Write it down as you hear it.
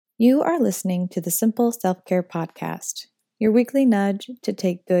You are listening to the Simple Self-Care Podcast, your weekly nudge to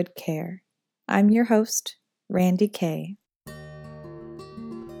take good care. I'm your host, Randy Kay.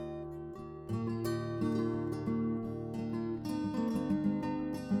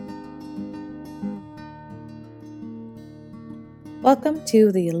 Welcome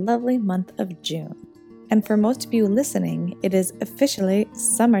to the lovely month of June. And for most of you listening, it is officially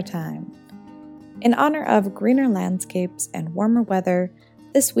summertime. In honor of greener landscapes and warmer weather,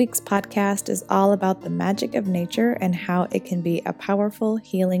 this week's podcast is all about the magic of nature and how it can be a powerful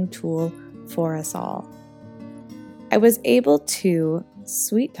healing tool for us all. I was able to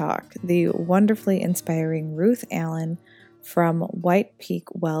sweet talk the wonderfully inspiring Ruth Allen from White Peak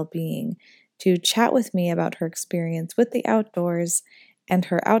Wellbeing to chat with me about her experience with the outdoors and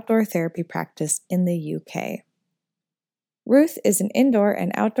her outdoor therapy practice in the UK. Ruth is an indoor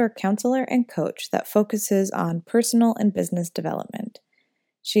and outdoor counselor and coach that focuses on personal and business development.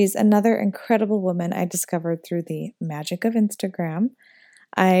 She's another incredible woman I discovered through the magic of Instagram.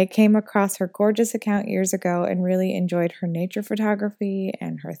 I came across her gorgeous account years ago and really enjoyed her nature photography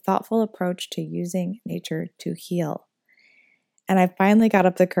and her thoughtful approach to using nature to heal. And I finally got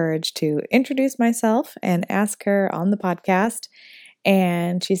up the courage to introduce myself and ask her on the podcast,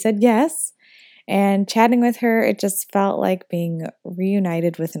 and she said yes. And chatting with her, it just felt like being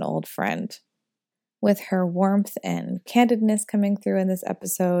reunited with an old friend. With her warmth and candidness coming through in this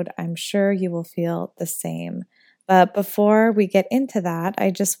episode, I'm sure you will feel the same. But before we get into that, I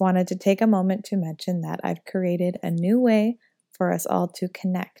just wanted to take a moment to mention that I've created a new way for us all to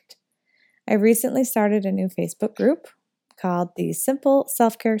connect. I recently started a new Facebook group called the Simple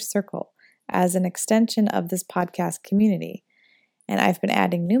Self-Care Circle as an extension of this podcast community. And I've been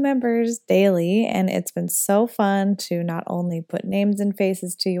adding new members daily, and it's been so fun to not only put names and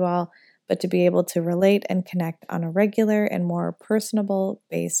faces to you all, but to be able to relate and connect on a regular and more personable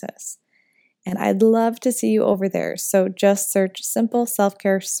basis. And I'd love to see you over there. So just search Simple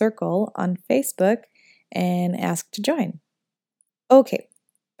Self-Care Circle on Facebook and ask to join. Okay,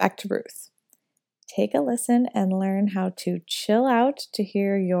 back to Ruth. Take a listen and learn how to chill out to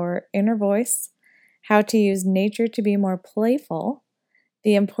hear your inner voice, how to use nature to be more playful,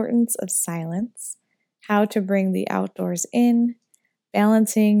 the importance of silence, how to bring the outdoors in,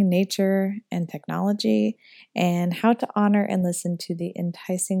 balancing nature and technology, and how to honor and listen to the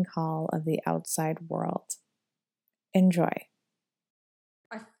enticing call of the outside world. Enjoy.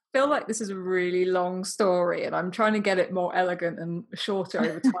 I feel like this is a really long story, and I'm trying to get it more elegant and shorter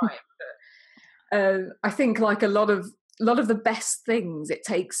over time. I think, like a lot of the best things, it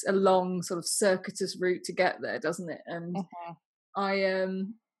takes a long sort of circuitous route to get there, doesn't it? And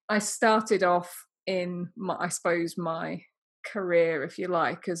I started off in my career, if you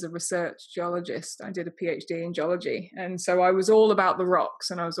like, as a research geologist. I did a PhD in geology, and so I was all about the rocks,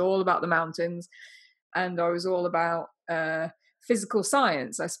 and I was all about the mountains, and I was all about physical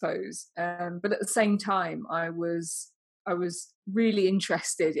science, I suppose. But at the same time, I was really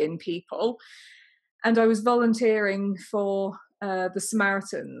interested in people, and I was volunteering for the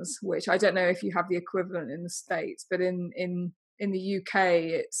Samaritans, which I don't know if you have the equivalent in the States, but in the UK,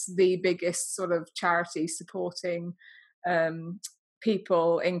 it's the biggest sort of charity supporting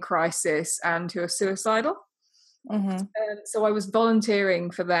people in crisis and who are suicidal. So I was volunteering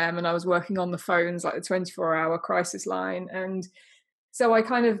for them, and I was working on the phones, like the 24-hour crisis line. And so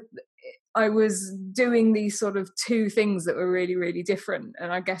I was doing these sort of two things that were really, really different.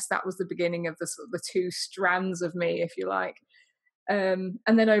 And I guess that was the beginning of the two strands of me, if you like. And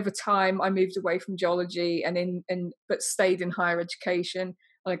then over time, I moved away from geology but stayed in higher education.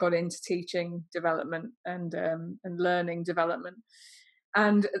 And I got into teaching development and learning development.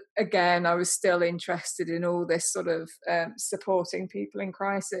 And again, I was still interested in all this sort of supporting people in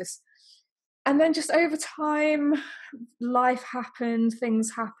crisis. And then just over time, life happened,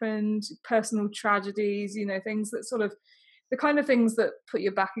 things happened, personal tragedies, things that sort of, the kind of things that put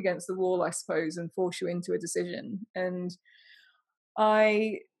your back against the wall, I suppose, and force you into a decision. And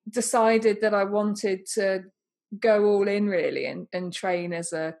I decided that I wanted to go all in, really, and train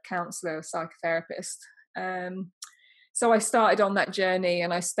as a counsellor, a psychotherapist. So I started on that journey,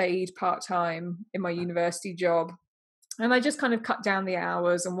 and I stayed part-time in my university job. And I just kind of cut down the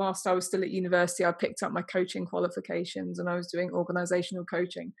hours. And whilst I was still at university, I picked up my coaching qualifications, and I was doing organizational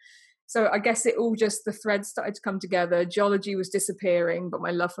coaching. So I guess the threads started to come together. Geology was disappearing, but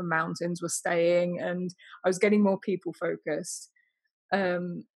my love for mountains was staying, and I was getting more people focused.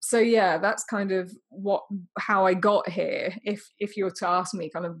 So yeah, that's kind of how I got here. If you were to ask me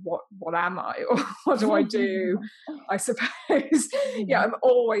kind of what am I, or what do I do, I suppose, yeah, I'm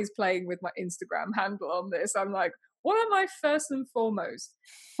always playing with my Instagram handle on this. I'm like, what am I first and foremost?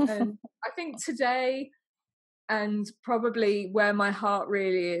 And I think today, and probably where my heart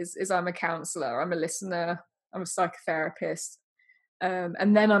really is I'm a counselor, I'm a listener, I'm a psychotherapist,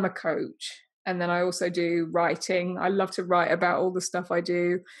 and then I'm a coach. And then I also do writing. I love to write about all the stuff I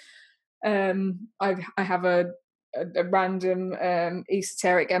do. I have a random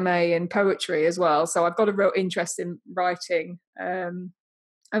esoteric MA in poetry as well. So I've got a real interest in writing and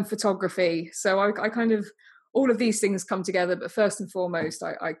photography. So I kind of, all of these things come together. But first and foremost,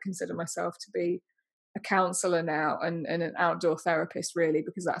 I consider myself to be a counselor now and an outdoor therapist, really,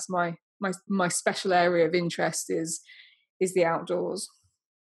 because that's my special area of interest is the outdoors.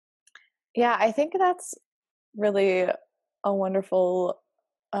 Yeah, I think that's really a wonderful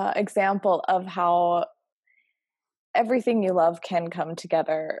example of how everything you love can come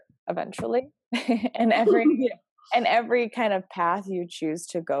together eventually. and every Yeah. and every kind of path you choose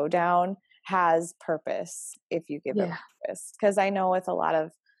to go down has purpose if you give it Yeah. purpose. Because I know with a lot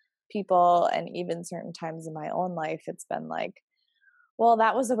of people, and even certain times in my own life, it's been like, well,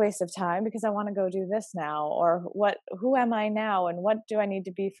 that was a waste of time because I want to go do this now, or who am I now, and what do I need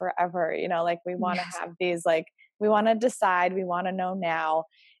to be forever? Like we want to Yes. have these, like, we want to decide, we want to know now.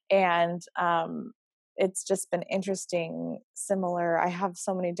 And it's just been interesting, similar. I have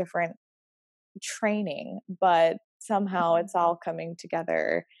so many different training, but somehow it's all coming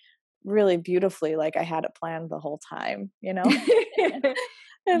together really beautifully, like I had it planned the whole time. And that,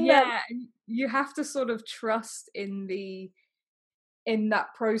 Yeah, you have to sort of trust in that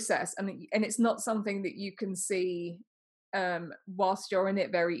process, and it's not something that you can see whilst you're in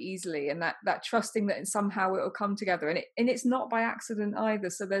it very easily, and that trusting that somehow it'll come together, and it's not by accident either.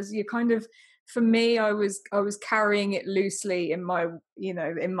 So there's, you kind of, for me, I was carrying it loosely in my,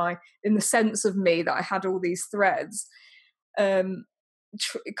 in the sense of me that I had all these threads, um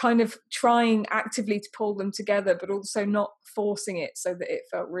kind of trying actively to pull them together, but also not forcing it so that it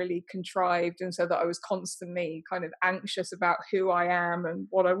felt really contrived, and so that I was constantly kind of anxious about who I am and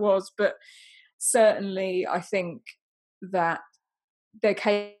what I was. But certainly I think that there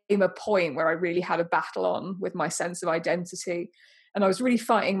came a point where I really had a battle on with my sense of identity, and I was really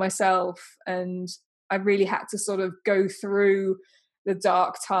fighting myself, and I really had to sort of go through the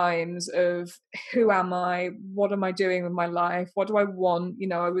dark times of, who am I, what am I doing with my life, what do I want.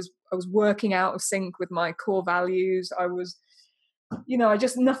 I was working out of sync with my core values. I was, I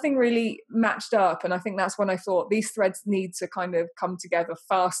just, nothing really matched up, and I think that's when I thought these threads need to kind of come together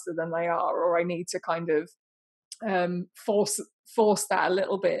faster than they are, or I need to kind of force that a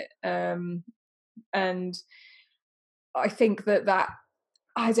little bit, and I think that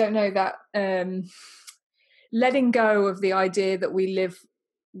I don't know, that letting go of the idea that we live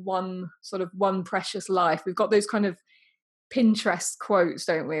one precious life. We've got those kind of Pinterest quotes,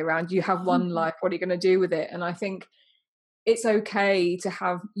 don't we, around, you have one life, what are you going to do with it? And I think it's okay to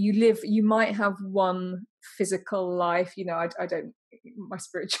have, you might have one physical life. I don't, my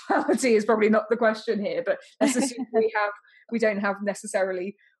spirituality is probably not the question here, but let's assume we don't have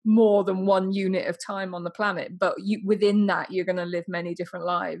necessarily more than one unit of time on the planet, but within that you're going to live many different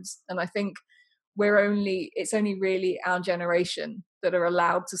lives. And I think it's only really our generation that are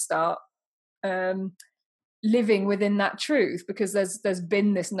allowed to start living within that truth, because there's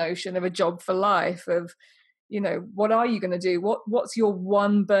been this notion of a job for life, of, what are you going to do, what's your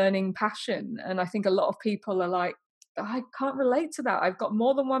one burning passion? And I think a lot of people are like, I can't relate to that, I've got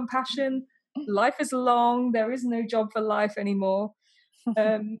more than one passion, life is long, there is no job for life anymore.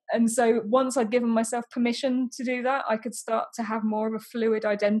 And so once I'd given myself permission to do that, I could start to have more of a fluid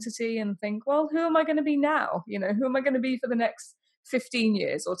identity and think, well, who am I going to be now? Who am I going to be for the next 15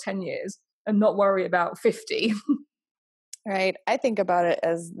 years or 10 years, and not worry about 50. right. I think about it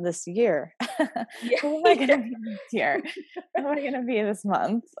as this year. Yeah. Who am I going to be this year? Who am I going to be this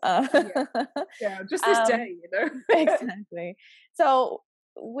month? Yeah, just this day, Exactly. So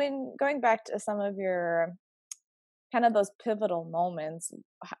when going back to some of your kind of those pivotal moments,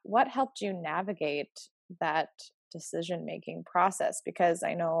 what helped you navigate that decision making process? Because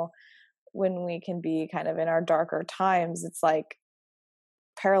I know when we can be kind of in our darker times, it's like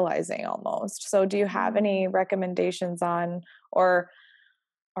paralyzing almost. So do you have any recommendations on, or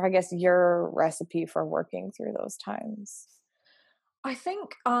I guess your recipe for working through those times? I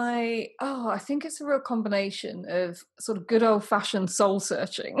think I think it's a real combination of sort of good old fashioned soul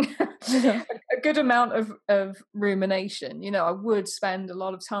searching, a good amount of rumination. I would spend a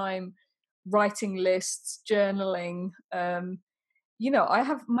lot of time writing lists, journaling. I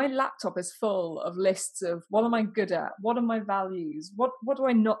have, my laptop is full of lists of, what am I good at? What are my values? What do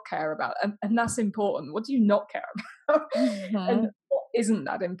I not care about? And that's important. What do you not care about? And Mhm. what isn't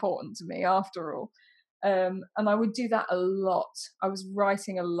that important to me after all? And I would do that a lot. I was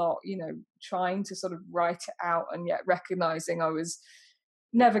writing a lot, trying to sort of write it out, and yet recognizing I was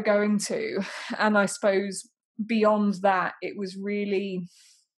never going to. And I suppose beyond that, it was really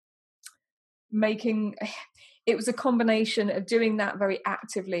it was a combination of doing that very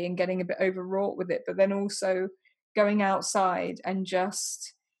actively and getting a bit overwrought with it, but then also going outside and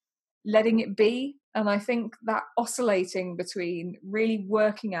just letting it be. And I think that oscillating between really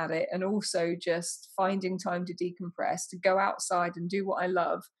working at it and also just finding time to decompress, to go outside and do what I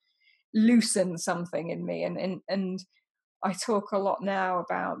love, loosen something in me. And I talk a lot now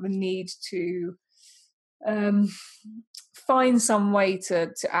about the need to find some way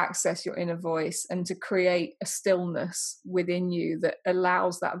to access your inner voice and to create a stillness within you that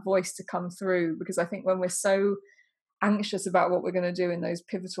allows that voice to come through. Because I think when we're so anxious about what we're going to do in those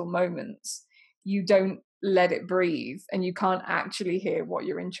pivotal moments, you don't let it breathe, and you can't actually hear what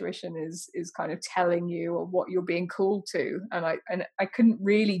your intuition is kind of telling you, or what you're being called to. And I couldn't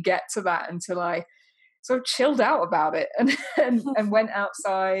really get to that until I sort of chilled out about it and went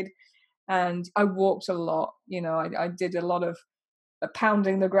outside. And I walked a lot. I did a lot of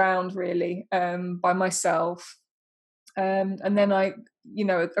pounding the ground, really, by myself. And then a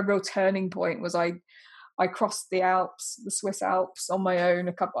real turning point was I crossed the Swiss Alps, on my own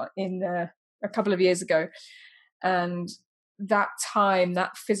a couple of years ago. And that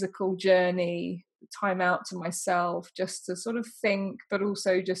physical journey, time out to myself, just to sort of think, but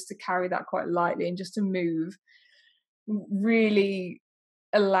also just to carry that quite lightly and just to move, really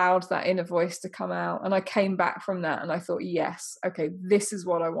allowed that inner voice to come out. And I came back from that and I thought, yes, okay, this is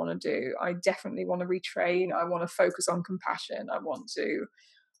what I want to do. I definitely want to retrain. I want to focus on compassion. I want to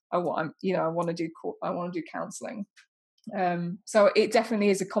do counseling. So it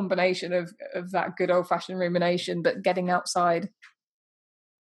definitely is a combination of that good old fashioned rumination, but getting outside.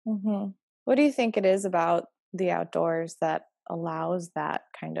 Mm-hmm. What do you think it is about the outdoors that allows that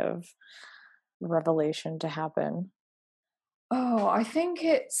kind of revelation to happen? Oh, I think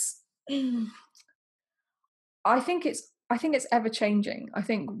it's ever changing. I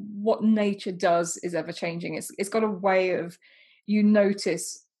think what nature does is ever changing. It's got a way of, you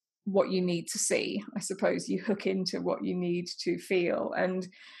notice what you need to see. I suppose you hook into what you need to feel. And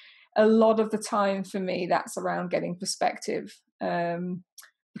a lot of the time for me, that's around getting perspective.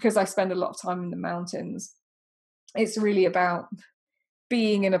 Because I spend a lot of time in the mountains, it's really about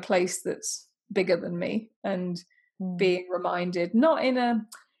being in a place that's bigger than me, and being reminded, not in a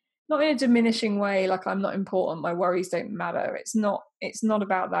diminishing way, like I'm not important, my worries don't matter. It's not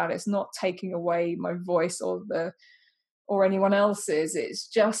about that. It's not taking away my voice or anyone else's. It's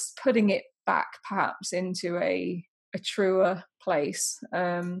just putting it back perhaps into a truer place.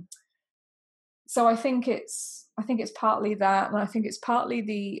 So I think it's partly that, and I think it's partly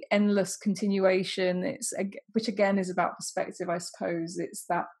the endless continuation. Which again is about perspective, I suppose. It's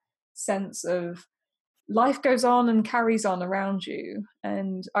that sense of life goes on and carries on around you.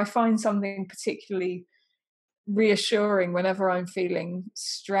 And I find something particularly reassuring whenever I'm feeling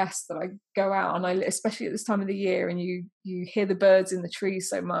stressed, that I go out, and especially at this time of the year, and you hear the birds in the trees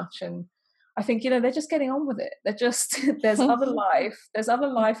so much, and I think, they're just getting on with it. They're just, there's other life,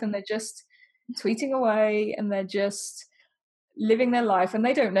 and they're just tweeting away, and they're just living their life, and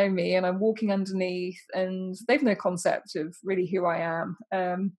they don't know me, and I'm walking underneath, and they've no concept of really who I am.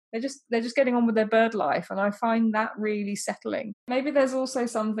 They're just getting on with their bird life, and I find that really settling. Maybe there's also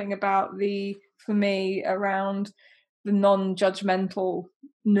something about for me, around the non-judgmentalness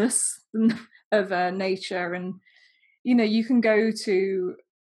of nature. And you can go to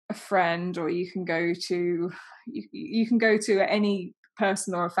a friend, or you can go to any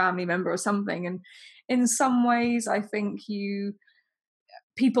person or a family member or something, and in some ways I think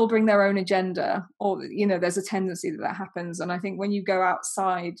people bring their own agenda, or there's a tendency that happens. And I think when you go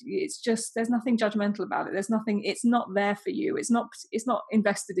outside, it's just, there's nothing judgmental about it. It's not there for you. It's not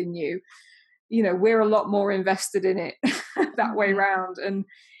invested in you. We're a lot more invested in it that way round. And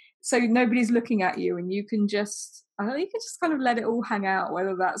so nobody's looking at you, and you can just kind of let it all hang out,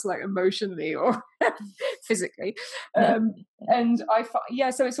 whether that's like emotionally or physically. And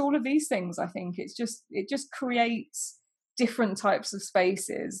so it's all of these things. I think it just creates different types of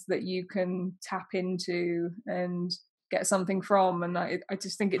spaces that you can tap into and get something from. And I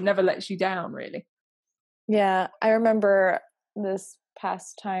just think it never lets you down, really. Yeah, I remember this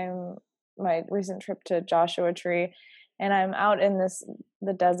past time, my recent trip to Joshua Tree, and I'm out in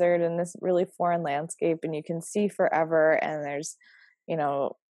the desert in this really foreign landscape, and you can see forever, and there's,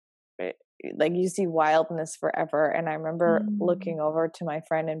 like you see wildness forever. And I remember looking over to my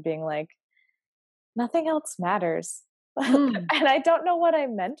friend and being like, nothing else matters. Mm. And I don't know what I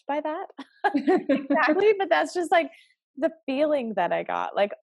meant by that exactly, but that's just like the feeling that I got.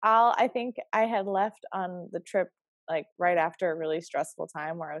 Like I think I had left on the trip like right after a really stressful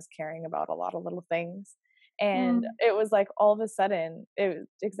time where I was caring about a lot of little things. And Mm. it was like all of a sudden, it was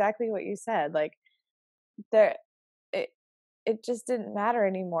exactly what you said. Like there, it it just didn't matter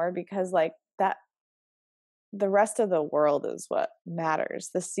anymore because like that the rest of the world is what matters.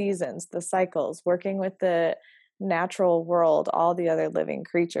 The seasons, the cycles, working with the natural world, all the other living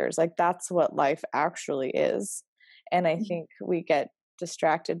creatures. Like that's what life actually is. And I think we get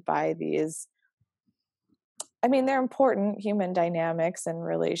distracted by these. I mean, they're important human dynamics and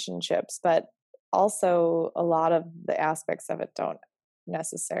relationships, but also a lot of the aspects of it don't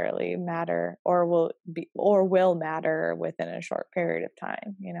necessarily matter or will matter within a short period of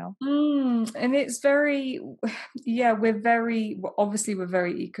time, you know? And it's very, yeah, obviously we're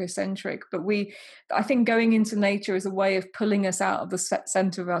very ecocentric, but I think going into nature is a way of pulling us out of the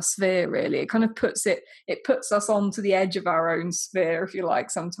center of our sphere, really. It kind of it puts us onto the edge of our own sphere, if you like,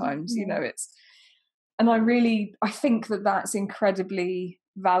 sometimes, you know, and I think that that's incredibly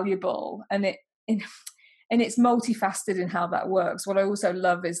valuable, and it's multifaceted in how that works. What I also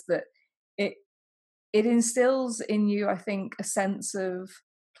love is that it it instills in you, I think, a sense of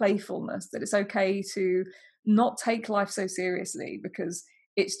playfulness, that it's okay to not take life so seriously because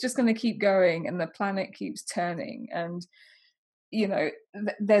it's just going to keep going and the planet keeps turning. And, you know,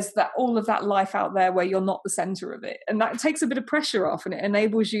 there's that all of that life out there where you're not the center of it. And that takes a bit of pressure off, and it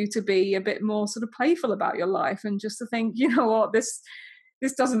enables you to be a bit more sort of playful about your life and just to think, you know what, this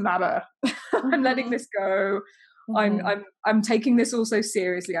doesn't matter. I'm letting this go. I'm Mm-hmm. I'm I'm taking this all so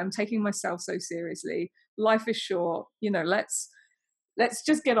seriously. I'm taking myself so seriously. Life is short. You know, let's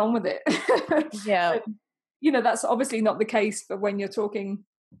just get on with it. Yeah. And, you know, that's obviously not the case for when you're talking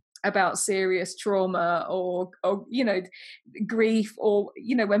about serious trauma or you know, grief, or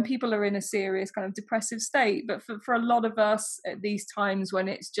you know, when people are in a serious kind of depressive state. But for a lot of us at these times when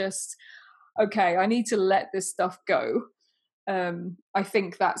it's just okay, I need to let this stuff go, I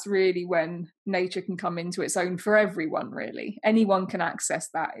think that's really when nature can come into its own for everyone. Really, anyone can access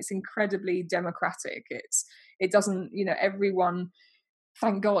that. It's incredibly democratic. It doesn't, you know, everyone,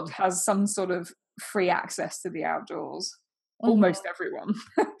 thank God, has some sort of free access to the outdoors. Mm-hmm. Almost everyone.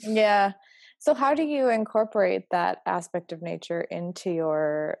 Yeah. So how do you incorporate that aspect of nature into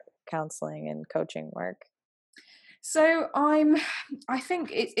your counseling and coaching work? So I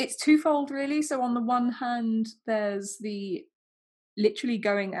think it's twofold really. So on the one hand, there's the literally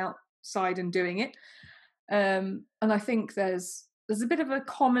going outside and doing it. And I think there's a bit of a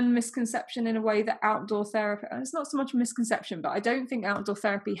common misconception in a way that outdoor therapy, and it's not so much a misconception, but I don't think outdoor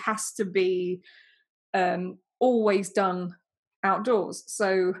therapy has to be always done outdoors.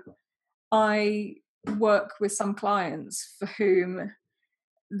 So I work with some clients for whom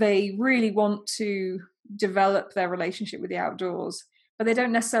they really want to develop their relationship with the outdoors, but they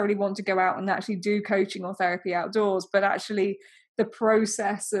don't necessarily want to go out and actually do coaching or therapy outdoors, but actually the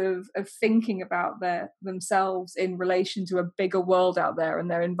process of thinking about themselves in relation to a bigger world out there and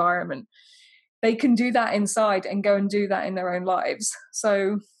their environment, they can do that inside and go and do that in their own lives.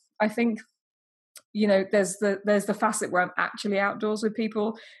 So I think, you know, there's the facet where I'm actually outdoors with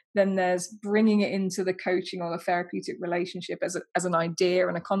people, then there's bringing it into the coaching or the therapeutic relationship as an idea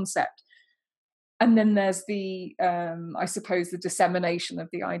and a concept, and then there's the I suppose the dissemination of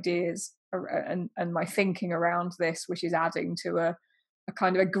the ideas and my thinking around this, which is adding to a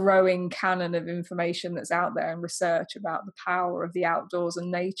kind of a growing canon of information that's out there and research about the power of the outdoors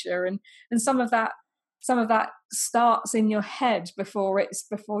and nature, and some of that starts in your head before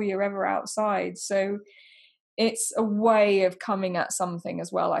you're ever outside. So it's a way of coming at something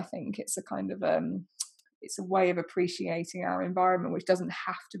as well. I think it's a kind of it's a way of appreciating our environment, which doesn't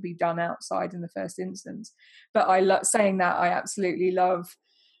have to be done outside in the first instance. But saying that, I absolutely love.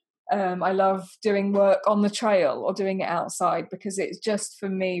 I love doing work on the trail or doing it outside, because it's just, for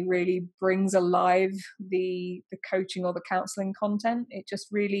me, really brings alive the coaching or the counselling content. It just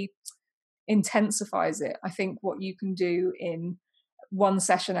really intensifies it. I think what you can do in one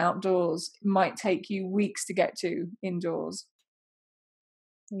session outdoors might take you weeks to get to indoors.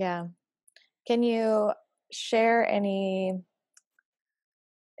 Yeah. Can you share any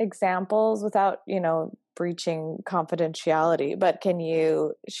examples without, breaching confidentiality, but can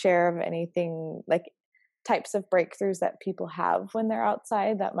you share of anything like types of breakthroughs that people have when they're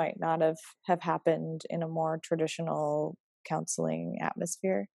outside that might not have happened in a more traditional counseling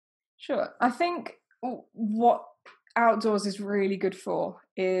atmosphere? Sure. I think what outdoors is really good for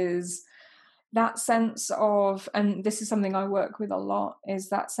is that sense of, and this is something I work with a lot, is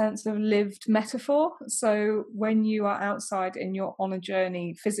that sense of lived metaphor. So when you are outside and you're on a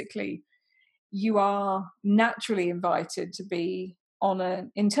journey physically, you are naturally invited to be on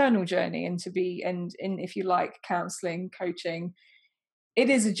an internal journey, and to be, and in, if you like, counseling, coaching, it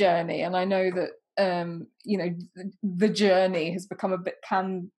is a journey. And I know that the journey has become a bit,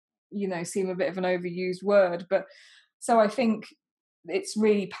 can seem a bit of an overused word, but so I think it's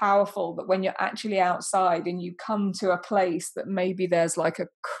really powerful that when you're actually outside and you come to a place that maybe there's like a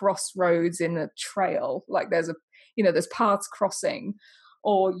crossroads in a trail, like there's a, there's paths crossing,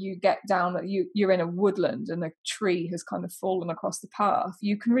 or you get down, you're in a woodland and a tree has kind of fallen across the path,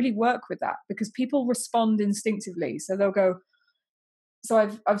 you can really work with that because people respond instinctively. So they'll go, so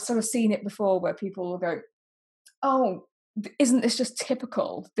I've sort of seen it before where people will go, oh, isn't this just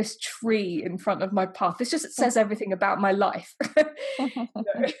typical, this tree in front of my path, this just says everything about my life.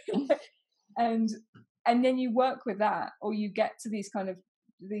 and and then you work with that, or you get to these kind of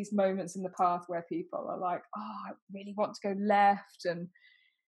these moments in the path where people are like, oh, I really want to go left, and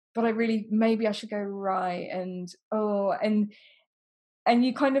but I really, maybe I should go right, and and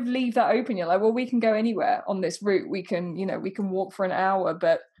you kind of leave that open. You're like, well, we can go anywhere on this route, we can we can walk for an hour,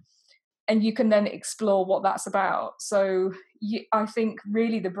 but and you can then explore what that's about. So I think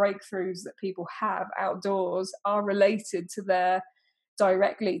really the breakthroughs that people have outdoors are related to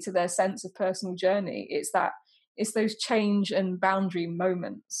directly to their sense of personal journey. It's those change and boundary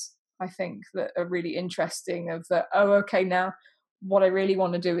moments, I think, that are really interesting, of that, oh, okay, now what I really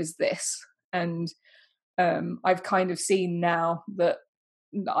want to do is this. And I've kind of seen now that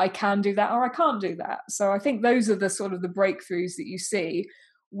I can do that or I can't do that. So I think those are the sort of the breakthroughs that you see,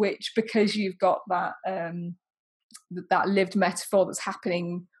 which, because you've got that that lived metaphor that's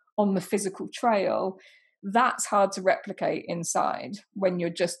happening on the physical trail, that's hard to replicate inside. When you're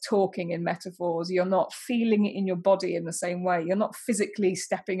just talking in metaphors, you're not feeling it in your body in the same way. You're not physically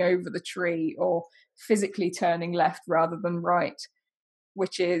stepping over the tree or physically turning left rather than right,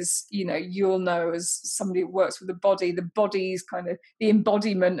 which is, you'll know as somebody who works with the body's kind of, the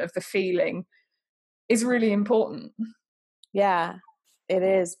embodiment of the feeling is really important. Yeah, it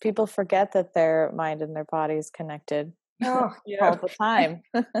is. People forget that their mind and their body is connected. Oh, yeah. All the time.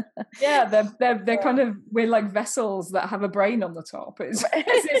 Yeah, they're kind of, we're like vessels that have a brain on the top.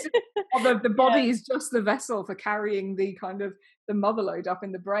 The body is just the vessel for carrying the kind of the mother load up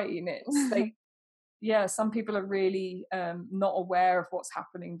in the brain. Some people are really not aware of what's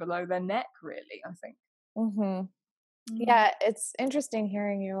happening below their neck, really, I think. Mm-hmm. Yeah, it's interesting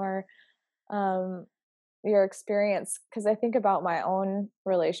hearing your experience, because I think about my own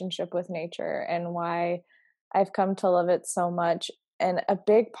relationship with nature and why I've come to love it so much. And a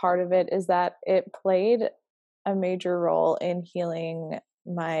big part of it is that it played a major role in healing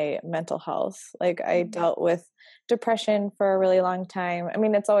my mental health. Like, I dealt with depression for a really long time. I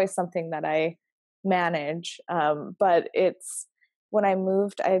mean, it's always something that I manage. But it's, when I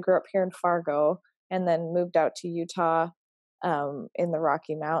moved, I grew up here in Fargo and then moved out to Utah, in the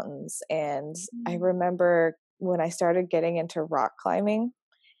Rocky Mountains. And I remember when I started getting into rock climbing,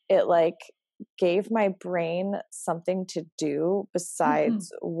 it like gave my brain something to do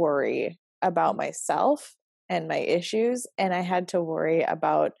besides worry about myself and my issues. And I had to worry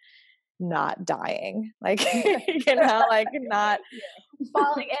about not dying, like, like not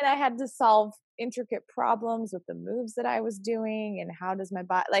falling. And I had to solve intricate problems with the moves that I was doing and how does my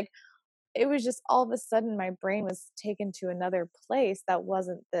body, like, it was just all of a sudden my brain was taken to another place that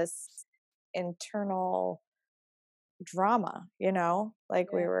wasn't this internal drama,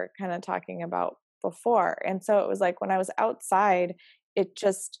 like we were kind of talking about before. And so it was like when I was outside, it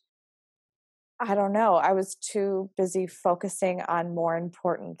just, I don't know, I was too busy focusing on more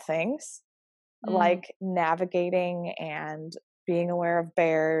important things, like navigating and being aware of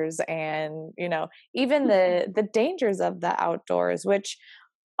bears and, even the dangers of the outdoors, which,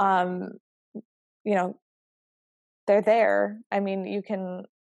 they're there. I mean, you can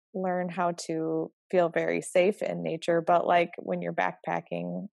learn how to feel very safe in nature, but like when you're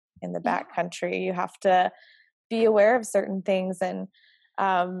backpacking in the backcountry, you have to be aware of certain things. And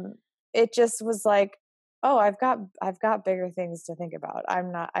it just was like, oh, I've got bigger things to think about. I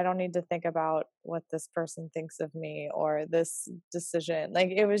don't need to think about what this person thinks of me or this decision.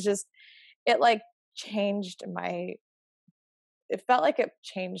 Like, it was just, it like changed it felt like it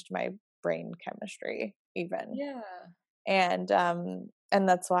changed my brain chemistry even. Yeah. And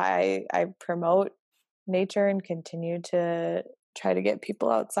that's why I promote nature and continue to try to get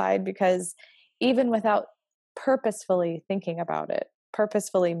people outside, because even without purposefully thinking about it,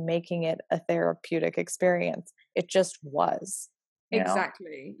 purposefully making it a therapeutic experience, it just was. you know?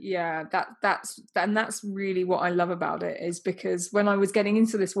 Exactly. Yeah, that's really what I love about it, is because when I was getting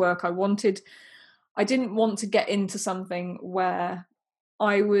into this work, I didn't want to get into something where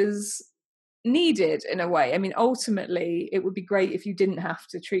I was needed in a way. I mean, ultimately, it would be great if you didn't have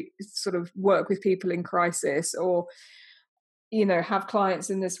to sort of work with people in crisis, or, you know, have clients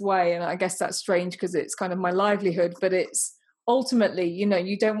in this way. And I guess that's strange because it's kind of my livelihood, but it's ultimately, you know,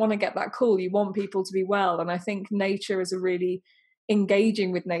 you don't want to get that call. You want people to be well. And I think nature is a really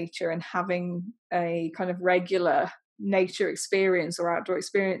engaging with nature and having a kind of regular nature experience or outdoor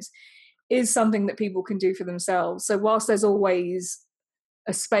experience is something that people can do for themselves. So whilst there's always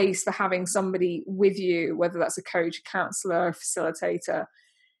a space for having somebody with you, whether that's a coach, a counselor, a facilitator,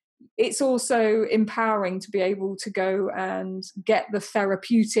 it's also empowering to be able to go and get the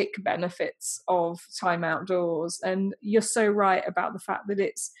therapeutic benefits of time outdoors. And you're so right about the fact that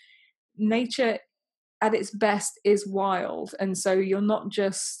it's nature at its best is wild. And so you're not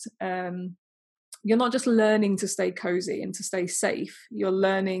just learning to stay cozy and to stay safe. You're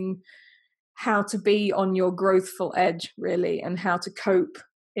learning how to be on your growthful edge, really, and how to cope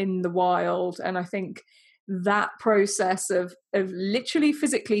in the wild. And I think that process of literally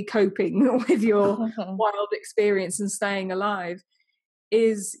physically coping with your wild experience and staying alive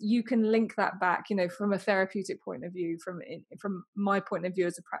is, you can link that back, you know, from a therapeutic point of view, from my point of view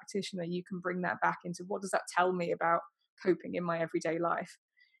as a practitioner, you can bring that back into, what does that tell me about coping in my everyday life,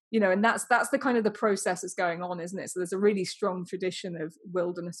 you know? And that's the kind of the process that's going on, isn't it? So there's a really strong tradition of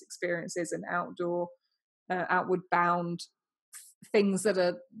wilderness experiences and outward bound things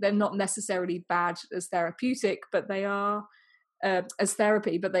they're not necessarily bad as therapeutic, but they are as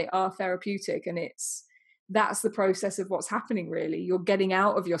therapy, but they are therapeutic. And that's the process of what's happening, really. You're getting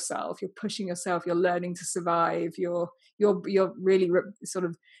out of yourself, you're pushing yourself, you're learning to survive, you're really sort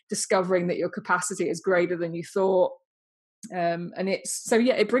of discovering that your capacity is greater than you thought. And it's so,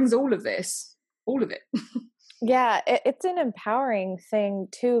 yeah, it brings all of it. Yeah, it's an empowering thing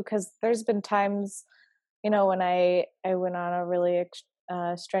too, because there's been times, you know, when I went on a really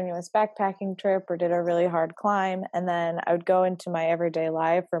strenuous backpacking trip or did a really hard climb, and then I would go into my everyday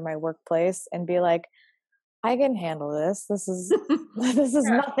life or my workplace and be like, I can handle this. This is this is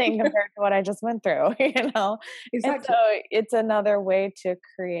Yeah, nothing compared to what I just went through, you know? And so exactly. it's another way to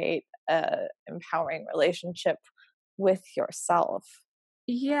create a empowering relationship with yourself.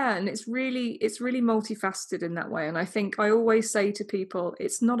 Yeah, and it's really multifaceted in that way. And I think I always say to people,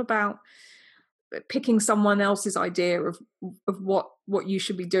 it's not about picking someone else's idea of what you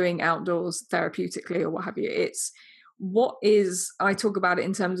should be doing outdoors therapeutically or what have you. It's I talk about it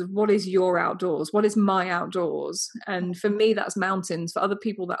in terms of, what is your outdoors, what is my outdoors. And for me, that's mountains. For other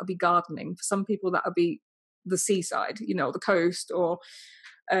people, that'll be gardening. For some people, that'll be the seaside, you know, the coast, or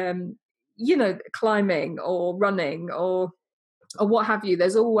you know, climbing or running or what have you.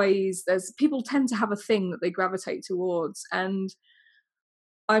 There's people tend to have a thing that they gravitate towards. And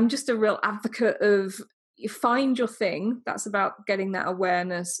I'm just a real advocate of, you find your thing. That's about getting that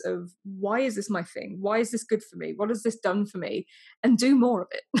awareness of, why is this my thing? Why is this good for me? What has this done for me? And do more of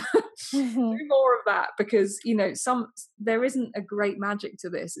it. Mhm. Do more of that, because, you know, there isn't a great magic to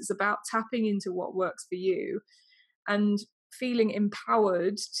this. It's about tapping into what works for you and feeling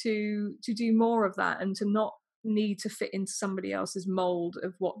empowered to do more of that, and to not need to fit into somebody else's mold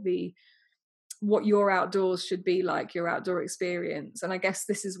of what your outdoors should be like, your outdoor experience. And I guess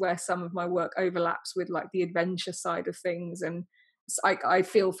this is where some of my work overlaps with like the adventure side of things. And I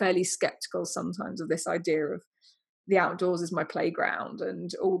feel fairly skeptical sometimes of this idea of the outdoors is my playground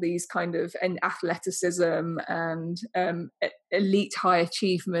and all these kind of, and athleticism and elite high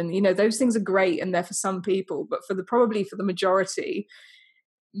achievement. You know, those things are great and they're for some people, but probably for the majority,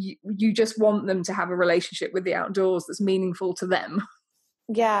 you just want them to have a relationship with the outdoors that's meaningful to them.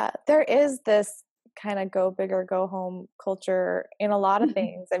 Yeah, there is this kind of go big or go home culture in a lot of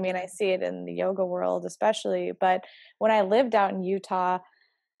things. I mean, I see it in the yoga world especially, but when I lived out in Utah,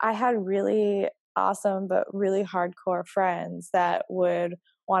 I had really awesome but really hardcore friends that would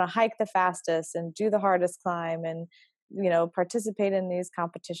want to hike the fastest and do the hardest climb and, you know, participate in these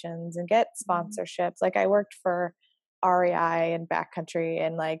competitions and get sponsorships. Like I worked for REI and backcountry,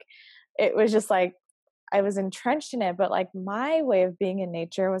 and like it was just like I was entrenched in it, but like my way of being in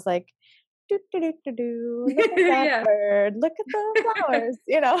nature was like, do do do do do. Look at that Yeah. bird. Look at the flowers.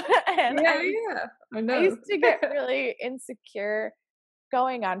 You know, and Yeah, yeah, I I know. used to get really insecure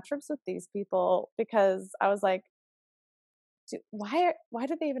going on trips with these people because I was like, why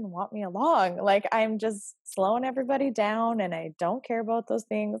do they even want me along? Like I'm just slowing everybody down, and I don't care about those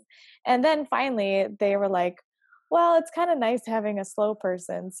things. And then finally, they were like, Well, it's kind of nice having a slow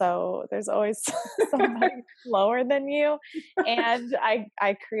person. So there's always somebody slower than you. And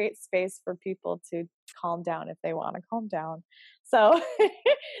I create space for people to calm down if they want to calm down. So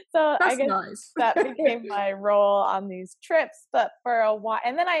so I That's guess nice. that became my role on these trips. But for a while,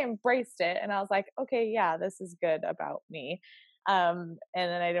 and then I embraced it and I was like, okay, yeah, this is good about me. And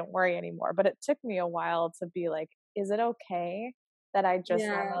then I didn't worry anymore. But it took me a while to be like, is it okay that I just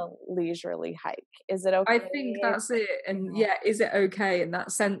want Yeah. to leisurely hike? Is it I think okay? that's it. You And know, yeah, is it okay in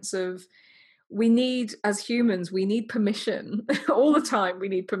that sense of we need, as humans, we need permission all the time. We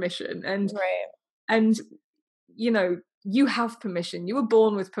need permission. right. And you know, you have permission. You were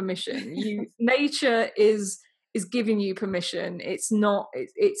born with permission. Nature is giving you permission. It's not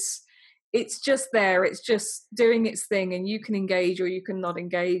it's just there. It's just doing its thing, and you can engage or you can not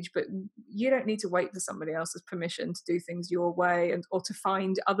engage, but you don't need to wait for somebody else's permission to do things your way, and or to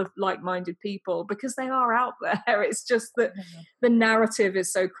find other like-minded people, because they are out there. It's just that Mhm. the narrative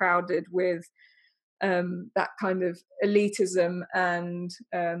is so crowded with that kind of elitism and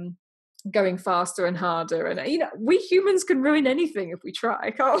going faster and harder. And you know, we humans can ruin anything if we try,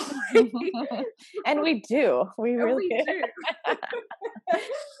 can't we? And we do. We And really we do.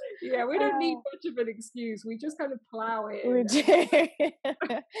 Yeah, we don't need uh, much of an excuse. We just kind of plow we in. do.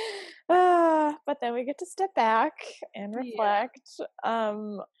 But then we get to step back and Yeah. reflect.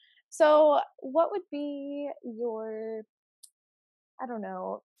 So what would be your, I don't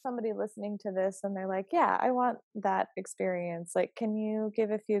know, somebody listening to this and they're like, yeah, I want that experience. Like, can you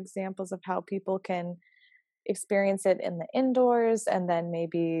give a few examples of how people can experience it in the indoors and then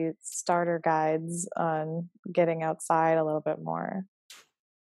maybe starter guides on getting outside a little bit more?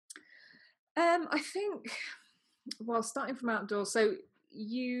 I think, well, starting from outdoors,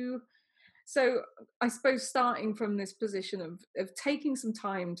 you so I suppose starting from this position of taking some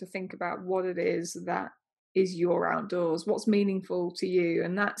time to think about what it is that is your outdoors, what's meaningful to you.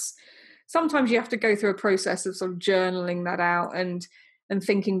 And that's sometimes you have to go through a process of sort of journaling that out and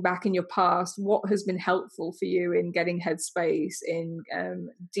thinking back in your past what has been helpful for you in getting headspace, in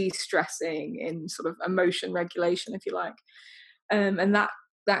de-stressing, in sort of emotion regulation, if you like. And that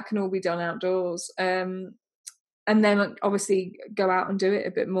can all be done outdoors. And then obviously go out and do it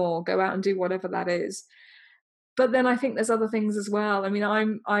a bit more, go out and do whatever that is. But then I think there's other things as well. I mean,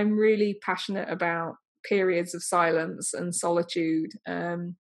 I'm really passionate about periods of silence and solitude,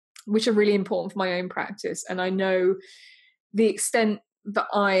 which are really important for my own practice. And I know the extent that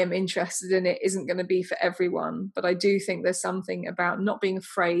I am interested in it isn't going to be for everyone, but I do think there's something about not being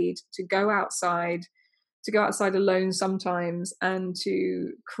afraid to go outside alone sometimes, and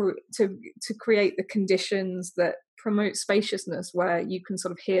to create the conditions that promote spaciousness, where you can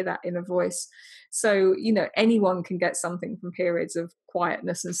sort of hear that inner voice. So you know, anyone can get something from periods of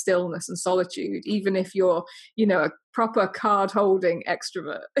quietness and stillness and solitude, even if you're, you know, a proper card holding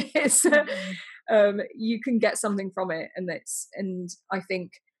extrovert. It's Mhm. you can get something from it, and I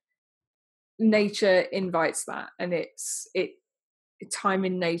think nature invites that, and it time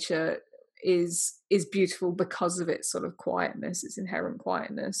in nature is beautiful because of its sort of quietness, its inherent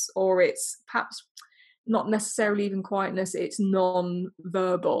quietness, or it's perhaps not necessarily even quietness, it's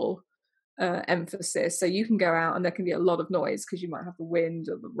non-verbal emphasis. So you can go out and there can be a lot of noise because you might have the wind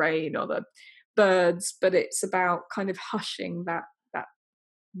or the rain or the birds, but it's about kind of hushing that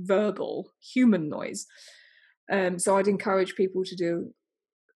verbal human noise. So I'd encourage people to do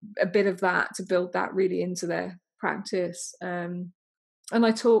a bit of that, to build that really into their practice. And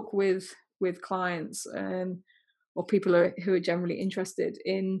I talk with clients, or people who are generally interested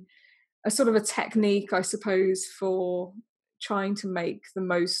in a sort of a technique, I suppose, for trying to make the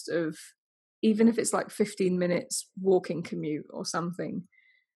most of, even if it's like 15 minutes walking commute or something,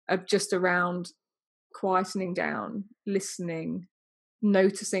 of just around quietening down, listening,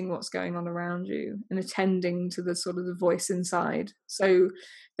 noticing what's going on around you, and attending to the sort of the voice inside. So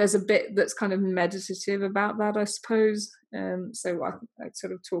there's a bit that's kind of meditative about that, I suppose. So I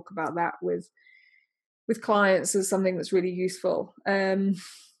sort of talk about that with clients as something that's really useful.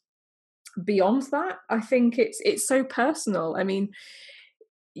 Beyond that, I think it's so personal. I mean,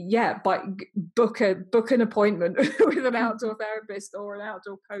 yeah, but book an appointment with an outdoor therapist or an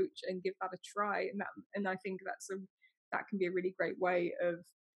outdoor coach and give that a try. And I think that can be a really great way of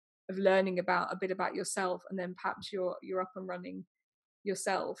learning about a bit about yourself, and then perhaps you're up and running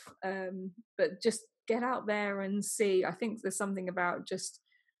yourself. But just get out there and see. I think there's something about just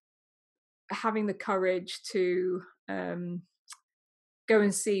having the courage to go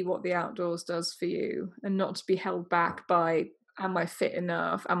and see what the outdoors does for you, and not to be held back by, am I fit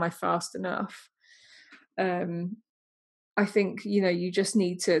enough, am I fast enough. um I think, you know, you just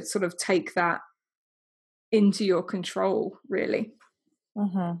need to sort of take into your control, really.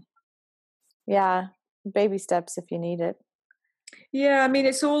 Mm-hmm. Yeah, baby steps if you need it. Yeah, I mean,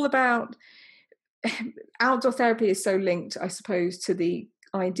 it's all about outdoor therapy is so linked, I suppose, to the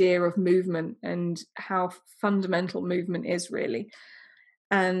idea of movement and how fundamental movement is, really.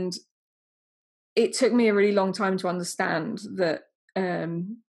 And it took me a really long time to understand that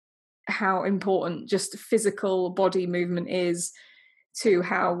how important just physical body movement is to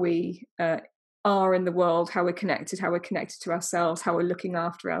how we are in the world, how we're connected to ourselves, how we're looking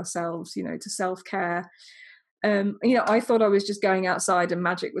after ourselves, to self-care. I thought I was just going outside and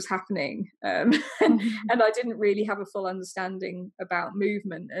magic was happening. And I didn't really have a full understanding about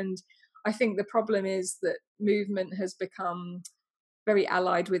movement. And I think the problem is that movement has become very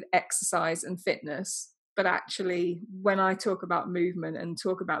allied with exercise and fitness. But actually, when I talk about movement and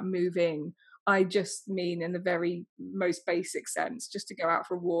talk about moving, I just mean in the very most basic sense, just to go out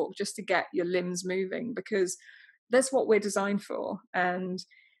for a walk, just to get your limbs moving, because that's what we're designed for. And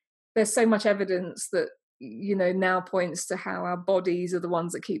there's so much evidence that now points to how our bodies are the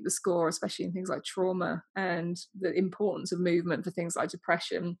ones that keep the score, especially in things like trauma, and the importance of movement for things like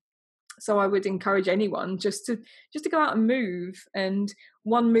depression. So I would encourage anyone just to go out and move, and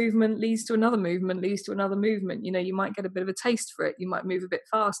one movement leads to another movement, leads to another movement. You might get a bit of a taste for it. You might move a bit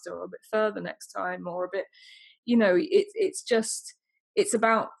faster or a bit further next time, or a bit, it's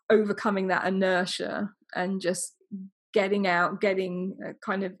about overcoming that inertia and just getting out,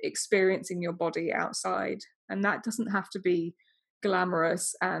 kind of experiencing your body outside. And that doesn't have to be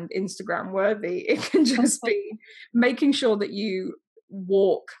glamorous and Instagram worthy. It can just be making sure that you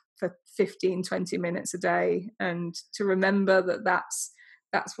walk for 15-20 minutes a day, and to remember that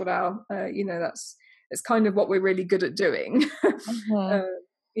that's what our that's kind of what we're really good at doing. Mm-hmm.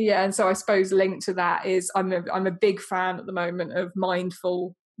 Yeah, and so I suppose linked to that is I'm a big fan at the moment of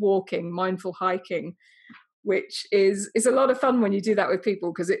mindful walking, mindful hiking, which is a lot of fun when you do that with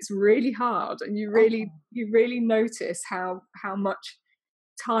people, because it's really hard, and you really notice how much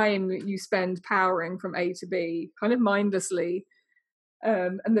time you spend powering from A to B kind of mindlessly,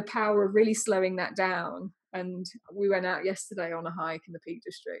 and the power of really slowing that down. And we went out yesterday on a hike in the Peak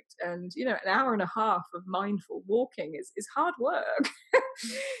District, and an hour and a half of mindful walking is hard work.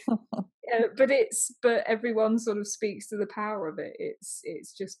 But everyone sort of speaks to the power of it.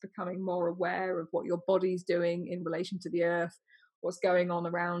 It's just becoming more aware of what your body's doing in relation to the earth, what's going on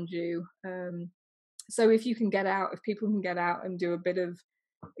around you. So if people can get out and do a bit of,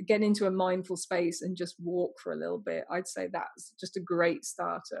 get into a mindful space and just walk for a little bit, I'd say that's just a great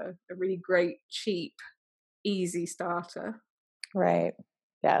starter, a really great, cheap, easy starter. Right.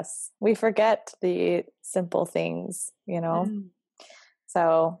 Yes. We forget the simple things,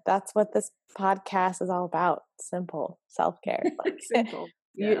 So that's what this podcast is all about. Simple self-care. Simple.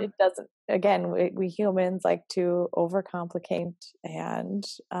 Yeah. It doesn't, again, we humans like to overcomplicate and,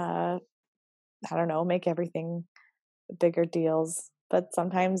 I don't know, make everything bigger deals. But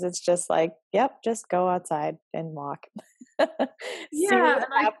sometimes it's just like, yep, just go outside and walk. See what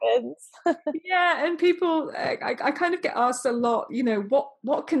happens. Yeah, and people, I kind of get asked a lot,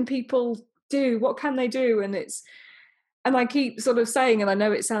 what can people do? What can they do? And I keep sort of saying, and I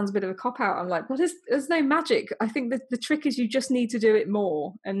know it sounds a bit of a cop out, I'm like, well, there's no magic. I think that the trick is you just need to do it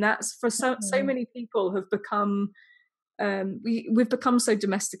more. And that's for so many people have become, we've become so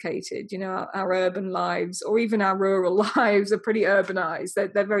domesticated, our urban lives, or even our rural lives, are pretty urbanized.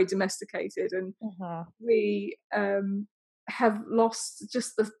 They're very domesticated, and we have lost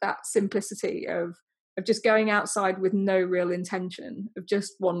just that simplicity of just going outside with no real intention, of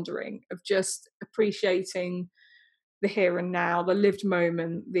just wandering, of just appreciating the here and now, the lived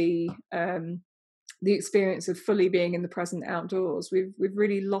moment, the experience of fully being in the present outdoors. We've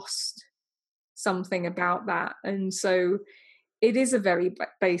really lost something about that, and so it is a very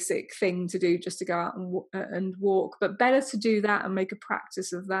basic thing to do, just to go out and walk. But better to do that and make a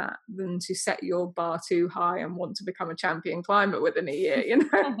practice of that than to set your bar too high and want to become a champion climber within a year.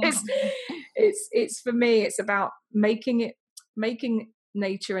 It's for me, it's about making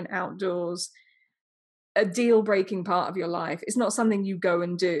nature and outdoors a deal-breaking part of your life. It's not something you go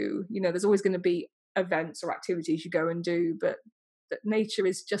and do. There's always going to be events or activities you go and do, but that nature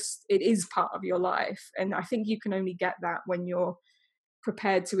is it is part of your life. And I think you can only get that when you're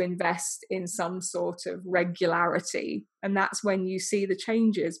prepared to invest in some sort of regularity. And that's when you see the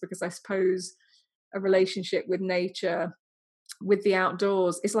changes, because I suppose a relationship with nature, with the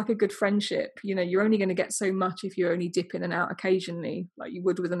outdoors, it's like a good friendship. You're only going to get so much if you only dip in and out occasionally, like you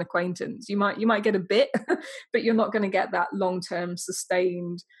would with an acquaintance. You might get a bit, but you're not going to get that long-term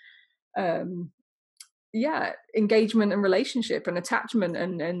sustained engagement and relationship and attachment,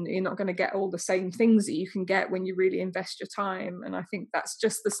 and you're not going to get all the same things that you can get when you really invest your time. And I think that's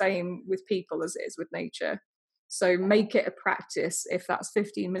just the same with people as it is with nature. So make it a practice. If that's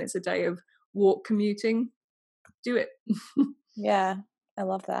 15 minutes a day of walk commuting, do it. Yeah, I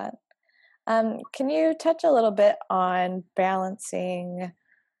love that. Can you touch a little bit on balancing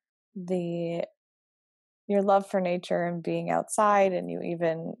your love for nature and being outside, and you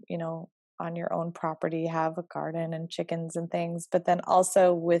even, on your own property have a garden and chickens and things, but then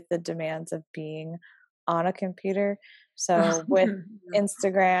also with the demands of being on a computer? So with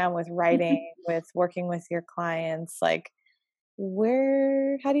Instagram, with writing, with working with your clients, like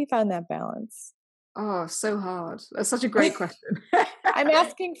how do you find that balance? Oh, so hard. That's such a great question. I'm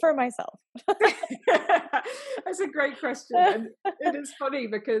asking for myself. That's a great question. And it is funny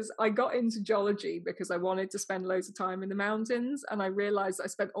because I got into geology because I wanted to spend loads of time in the mountains, and I realized I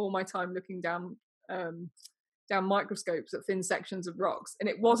spent all my time looking down microscopes at thin sections of rocks, and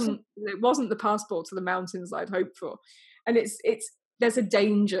it wasn't the passport to the mountains I'd hoped for. And there's a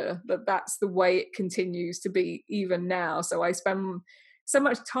danger that that's the way it continues to be even now. So I spend so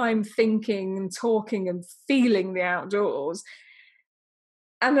much time thinking and talking and feeling the outdoors,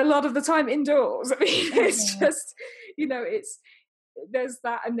 and a lot of the time indoors. I mean, it's just, there's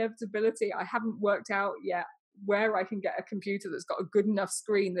that inevitability. I haven't worked out yet where I can get a computer that's got a good enough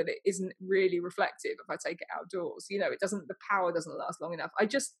screen that it isn't really reflective if I take it outdoors. The power doesn't last long enough. I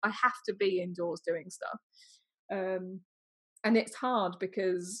have to be indoors doing stuff. And it's hard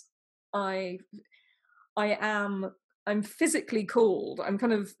because I'm physically called.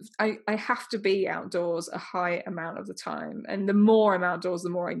 I have to be outdoors a high amount of the time. And the more I'm outdoors,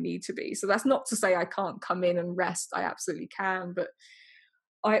 the more I need to be. So that's not to say I can't come in and rest. I absolutely can. But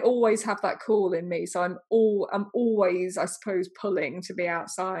I always have that call in me. So I'm always, I suppose, pulling to be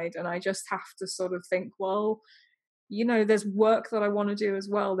outside. And I just have to sort of think, well, there's work that I want to do as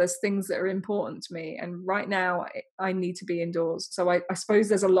well. There's things that are important to me. And right now I need to be indoors. So I suppose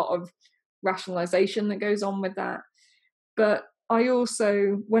there's a lot of rationalization that goes on with that. But I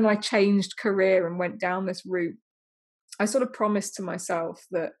also, when I changed career and went down this route, I sort of promised to myself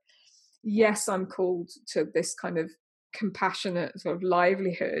that, yes, I'm called to this kind of compassionate sort of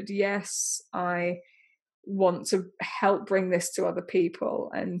livelihood. Yes, I want to help bring this to other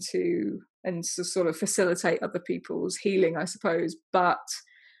people and to sort of facilitate other people's healing, I suppose. But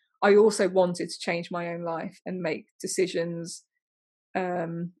I also wanted to change my own life and make decisions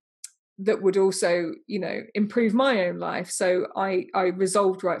that would also, improve my own life. So I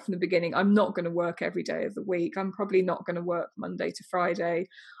resolved right from the beginning, I'm not going to work every day of the week. I'm probably not going to work Monday to Friday.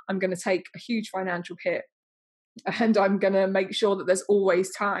 I'm going to take a huge financial hit, and I'm going to make sure that there's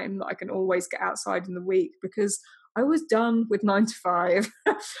always time, that I can always get outside in the week, because I was done with 9 to 5.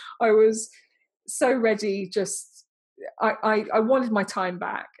 I was so ready, I wanted my time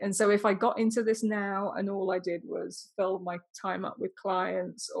back. And so if I got into this now and all I did was fill my time up with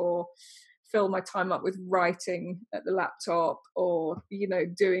clients, or fill my time up with writing at the laptop, or,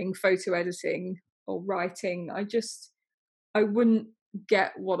 doing photo editing or writing, I wouldn't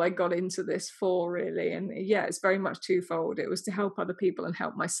get what I got into this for, really. And yeah, it's very much twofold. It was to help other people and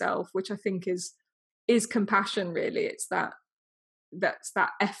help myself, which I think is compassion, really. It's that's that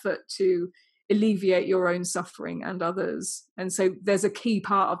effort to alleviate your own suffering and others. And so there's a key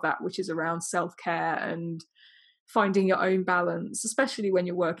part of that, which is around self-care and finding your own balance, especially when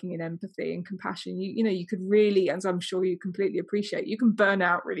you're working in empathy and compassion. You could really, as I'm sure you completely appreciate, you can burn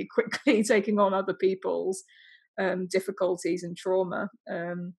out really quickly taking on other people's difficulties and trauma.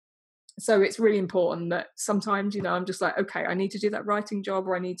 So it's really important that sometimes, I'm just like, okay, I need to do that writing job,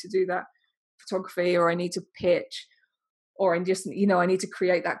 or I need to do that photography, or I need to pitch, or I need to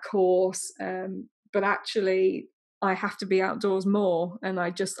create that course. But actually I have to be outdoors more. And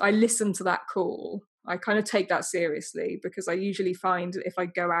I listen to that call. I kind of take that seriously, because I usually find if I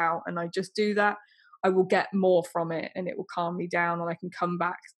go out and I just do that, I will get more from it, and it will calm me down, and I can come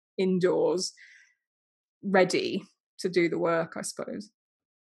back indoors ready to do the work, I suppose.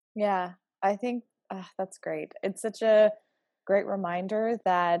 Yeah, I think that's great. It's such a great reminder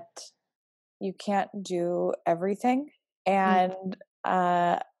that you can't do everything, and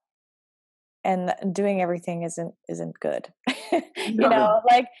and doing everything isn't good. No.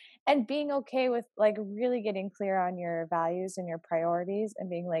 And being okay with really getting clear on your values and your priorities, and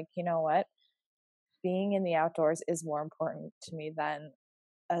being like, you know what, being in the outdoors is more important to me than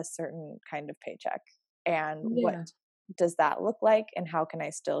a certain kind of paycheck. And what does that look like, and how can I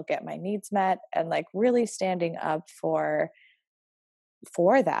still get my needs met, and really standing up for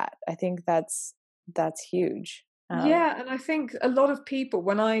that. I think that's huge. Yeah, and I think a lot of people,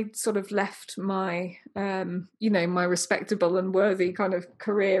 when I sort of left my, my respectable and worthy kind of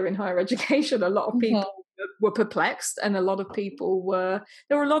career in higher education, a lot of people were perplexed, and there were a lot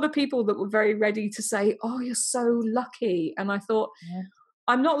of people that were very ready to say, "Oh, you're so lucky," and I thought,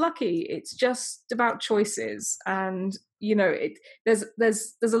 I'm not lucky. It's just about choices, and there's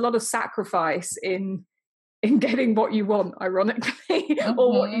a lot of sacrifice in getting what you want, ironically,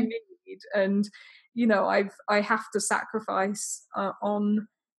 or what you need. And I have to sacrifice on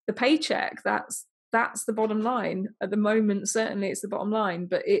the paycheck. That's the bottom line at the moment. Certainly it's the bottom line,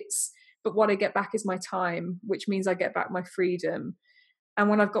 but what I get back is my time, which means I get back my freedom. And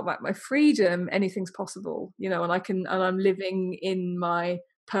when I've got back my freedom, anything's possible, and I'm living in my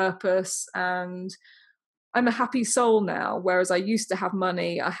purpose, and I'm a happy soul now. Whereas I used to have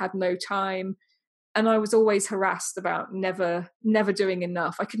money, I had no time, and I was always harassed about never doing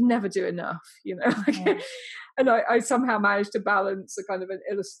enough. I could never do enough, and I somehow managed to balance a kind of an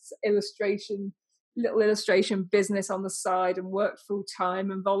little illustration business on the side, and worked full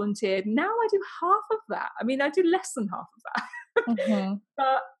time and volunteered. Now I do half of that. I mean, I do less than half of that.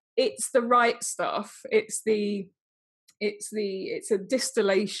 But it's the right stuff. It's a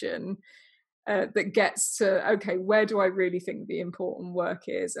distillation that gets to, okay, where do I really think the important work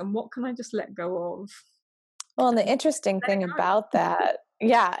is, and what can I just let go of? Well, and the interesting thing about that,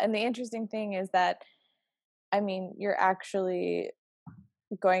 and the interesting thing is that, I mean, you're actually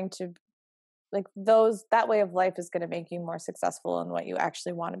going to, like, that way of life is going to make you more successful in what you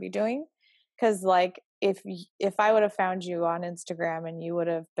actually want to be doing. Because, like, if I would have found you on Instagram and you would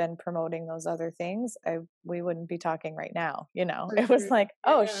have been promoting those other things, we wouldn't be talking right now. It was like,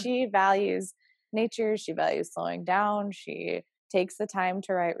 oh, she values nature, she values slowing down, she takes the time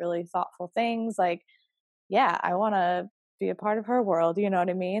to write really thoughtful things. Like, yeah, I want to be a part of her world. You know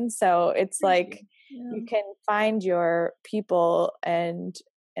what I mean? So it's like you can find your people and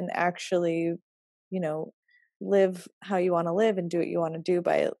actually, live how you want to live and do what you want to do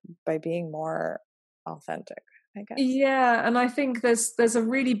by being more authentic, I guess. Yeah, and I think there's a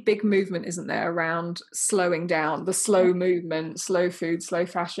really big movement, isn't there, around slowing down, the slow movement, slow food, slow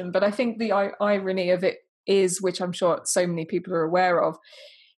fashion. But I think the irony of it is, which I'm sure so many people are aware of,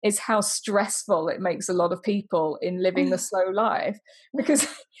 is how stressful it makes a lot of people in living the slow life. Because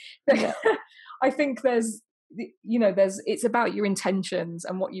I think it's about your intentions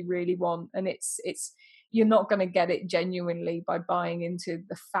and what you really want, and it's you're not going to get it genuinely by buying into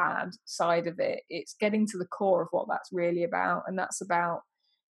the fad side of it. It's getting to the core of what that's really about, and that's about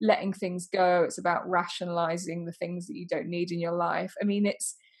letting things go. It's about rationalizing the things that you don't need in your life. I mean,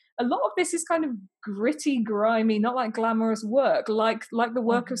 it's a lot of this is kind of gritty, grimy, not like glamorous work, like the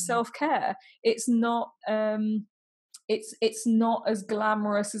work of self-care. It's not it's not as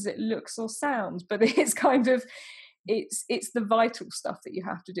glamorous as it looks or sounds, but it's kind of it's the vital stuff that you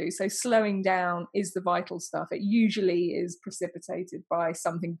have to do. So slowing down is the vital stuff. It usually is precipitated by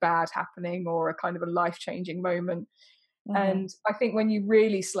something bad happening or a kind of a life-changing moment. And I think when you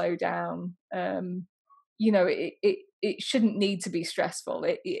really slow down, it shouldn't need to be stressful.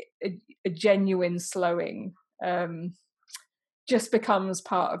 A genuine slowing just becomes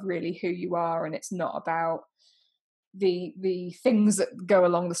part of really who you are, and it's not about the things that go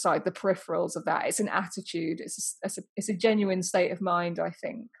along the side, the peripherals of that. It's an attitude. It's a genuine state of mind, I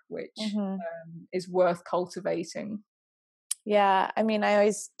think, which is worth cultivating. Yeah, I mean, I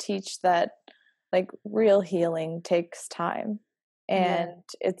always teach that, like, real healing takes time, and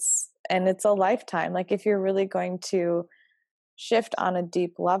it's a lifetime. Like, if you're really going to shift on a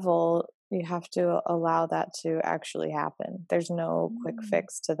deep level, you have to allow that to actually happen. There's no quick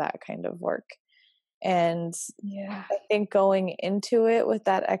fix to that kind of work. And I think going into it with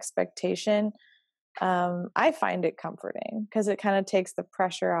that expectation, I find it comforting, because it kind of takes the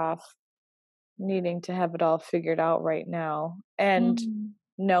pressure off needing to have it all figured out right now, and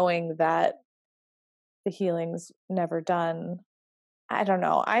knowing that the healing's never done. I don't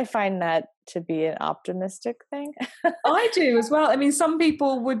know. I find that to be an optimistic thing. I do as well. I mean, some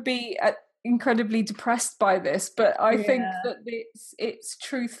people would be incredibly depressed by this, but I think that it's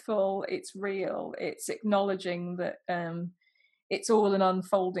truthful, it's real, it's acknowledging that it's all an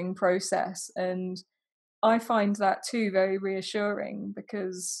unfolding process. And I find that too very reassuring,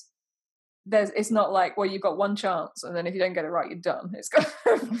 because it's not like, well, you've got one chance, and then if you don't get it right, you're done. It's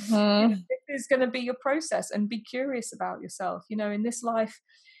it's going to be your process, and be curious about yourself. In this life,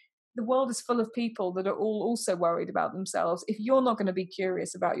 the world is full of people that are all also worried about themselves. If you're not going to be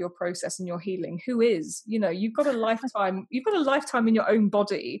curious about your process and your healing, who is? You've got a lifetime. You've got a lifetime in your own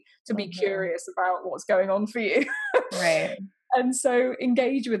body to be curious about what's going on for you. Right. And so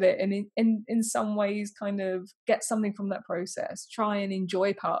engage with it, and in some ways kind of get something from that process. Try and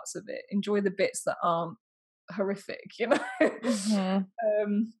enjoy parts of it. Enjoy the bits that aren't horrific, you know.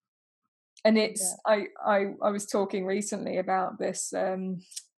 Mm-hmm. And Yeah. it's I was talking recently about this.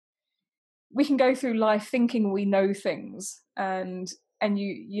 We can go through life thinking we know things, and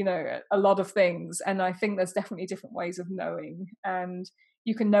you know a lot of things, and I think there's definitely different ways of knowing, and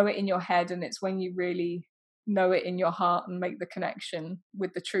you can know it in your head, and it's when you really know it in your heart and make the connection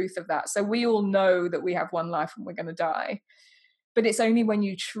with the truth of that. So we all know that we have one life and we're going to die, but it's only when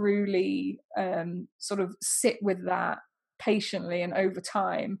you truly sort of sit with that patiently and over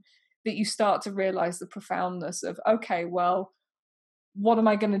time that you start to realize the profoundness of, okay, well, what am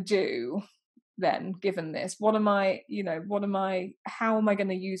I going to do then, given this? What am I, how am I going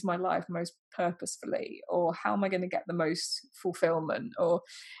to use my life most purposefully, or how am I going to get the most fulfillment?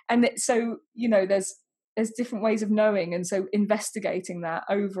 So there's different ways of knowing, and so investigating that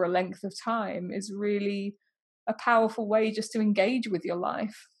over a length of time is really a powerful way just to engage with your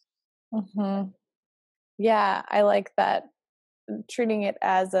life. Mm-hmm. Yeah, I like that. Treating it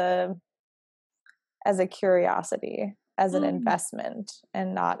as a curiosity, as an investment,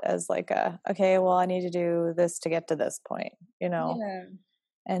 and not as like okay, well, I need to do this to get to this point, Yeah.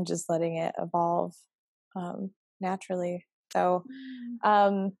 and just letting it evolve naturally. So,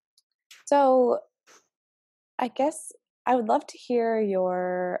 Mm. so I guess I would love to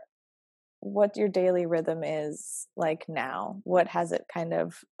hear what your daily rhythm is like now. What has it kind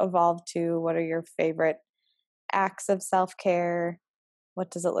of evolved to? What are your favorite acts of self-care?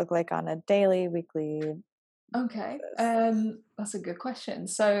 What does it look like on a daily, weekly Okay, basis? that's a good question.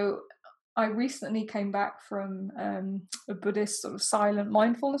 So I recently came back from a Buddhist sort of silent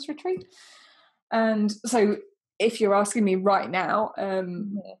mindfulness retreat, and so if you're asking me right now,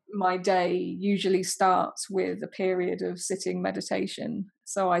 Mhm. my day usually starts with a period of sitting meditation.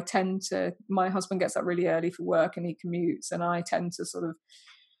 So my husband gets up really early for work and he commutes, and I tend to sort of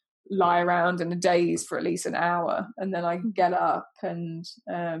lie around in a daze for at least an hour, and then I get up and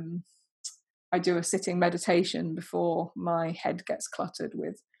I do a sitting meditation before my head gets cluttered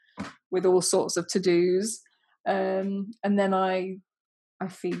with all sorts of to-dos. And then I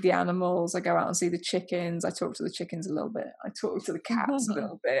feed the animals, I go out and see the chickens, I talk to the chickens a little bit, I talk to the cats a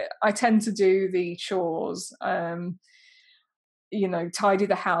little bit. I tend to do the chores, tidy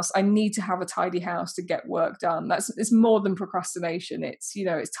the house. I need to have a tidy house to get work done. It's more than procrastination. It's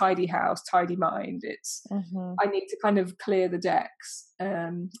tidy house, tidy mind. Mhm. I need to kind of clear the decks.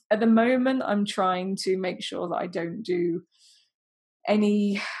 At the moment, I'm trying to make sure that I don't do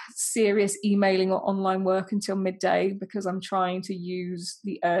any serious emailing or online work until midday, because I'm trying to use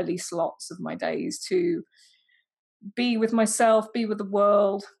the early slots of my days to be with myself, be with the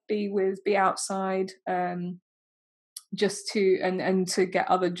world, be outside, just to and to get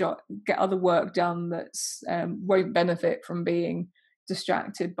other work done that's won't benefit from being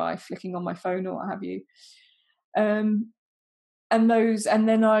distracted by flicking on my phone or what have you. Um, and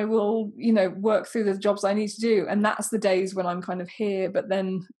then I will, work through the jobs I need to do, and that's the days when I'm kind of here. But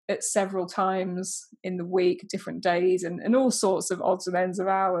then at several times in the week, different days, and all sorts of odds and ends of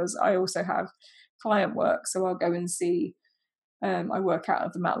hours, I also have client work. So I'll go and see. I work out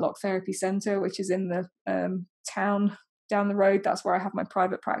of the Matlock Therapy Centre, which is in the town down the road. That's where I have my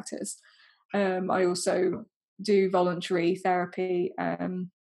private practice. I also do voluntary therapy in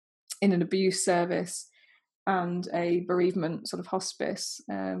an abuse service and a bereavement sort of hospice.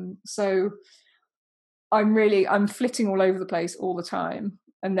 So I'm flitting all over the place all the time.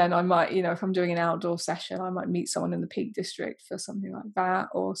 And then I might, if I'm doing an outdoor session, I might meet someone in the Peak District for something like that.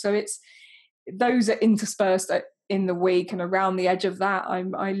 Or so those are interspersed in the week, and around the edge of that,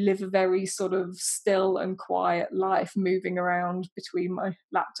 I live a very sort of still and quiet life, moving around between my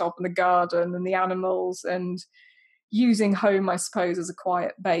laptop and the garden and the animals, and using home, I suppose, as a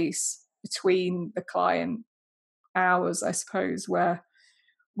quiet base between the client hours, I suppose, where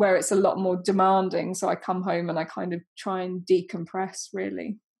it's a lot more demanding. So I come home and I kind of try and decompress,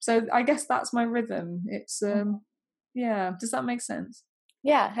 really. So I guess that's my rhythm. It's Mhm. yeah. Does that make sense?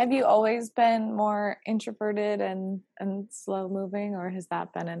 Yeah. Have you always been more introverted and slow moving, or has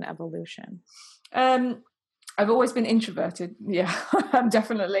that been an evolution? Um, I've always been introverted. Yeah, I'm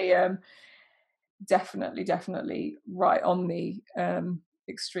definitely right on the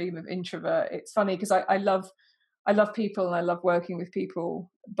extreme of introvert. It's funny because I love people and I love working with people,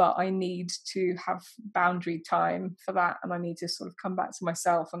 but I need to have boundary time for that, and I need to sort of come back to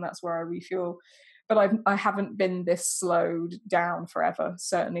myself, and that's where I refuel. But I haven't been this slowed down forever.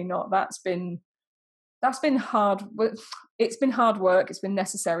 Certainly not. That's been that's been hard. It's been hard work. It's been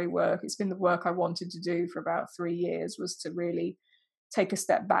necessary work. It's been the work I wanted to do for about 3 years, was to really take a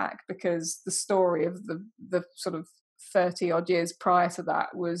step back, because the story of the sort of 30 odd years prior to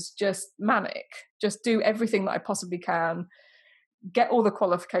that was just manic. Just do everything that I possibly can, get all the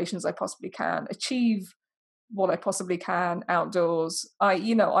qualifications I possibly can, achieve what I possibly can outdoors. I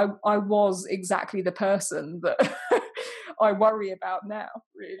was exactly the person that I worry about now,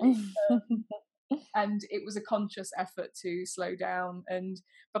 really. And it was a conscious effort to slow down,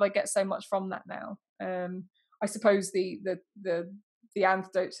 but I get so much from that now. I suppose the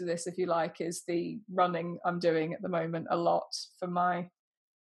antidote to this, if you like, is the running I'm doing at the moment a lot for my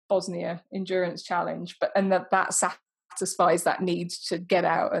Bosnia endurance challenge, and that satisfies that need to get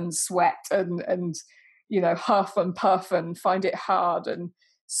out and sweat and huff and puff and find it hard and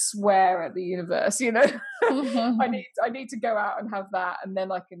swear at the universe. I need to go out and have that, and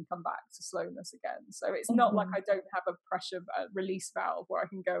then I can come back to slowness again. So it's not like I don't have a pressure release valve where I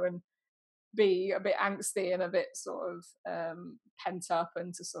can go and be a bit angsty and a bit sort of pent up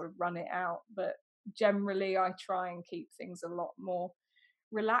and to sort of run it out. But generally I try and keep things a lot more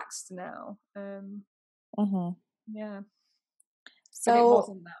relaxed now. Yeah. So but it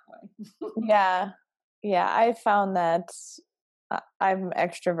wasn't that way. Yeah, I found that I'm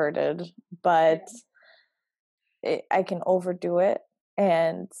extroverted, but I can overdo it,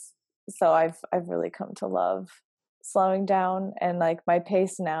 and so I've really come to love slowing down, and like my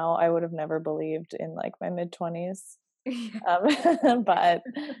pace now I would have never believed in like my mid-20s. But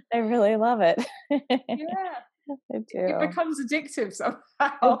I really love it. Yeah. I do. It becomes addictive somehow.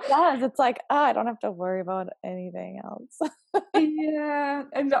 It does. It's like, I don't have to worry about anything else. Yeah.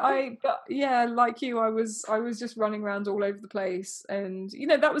 And like you, I was just running around all over the place, and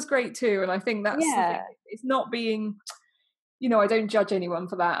that was great too. And I think that's the thing. It's not being, I don't judge anyone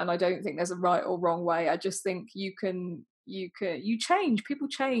for that, and I don't think there's a right or wrong way. I just think you change, people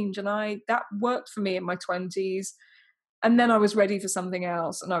change, and that worked for me in my 20s. And then I was ready for something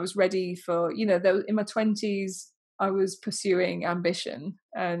else, and I was ready for, in my 20s, I was pursuing ambition,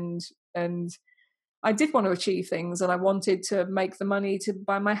 and I did want to achieve things, and I wanted to make the money to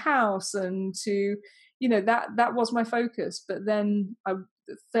buy my house, and to, that was my focus. But then the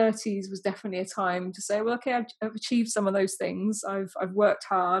 30s was definitely a time to say, well, okay, I've achieved some of those things. I've worked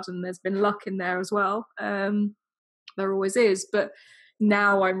hard, and there's been luck in there as well. There always is, but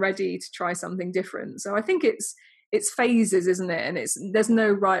now I'm ready to try something different. So I think it's phases, isn't it? And there's no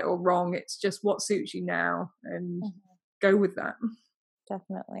right or wrong. It's just what suits you now, and go with that.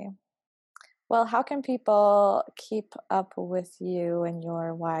 Definitely. Well, how can people keep up with you and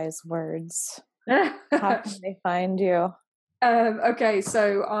your wise words? How can they find you? Okay,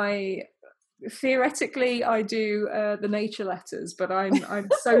 so theoretically I do the nature letters, but I'm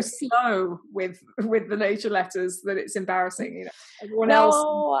so slow with the nature letters that it's embarrassing. Everyone else.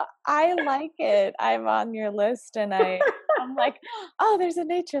 I like it. I'm on your list, and I'm like, oh, there's a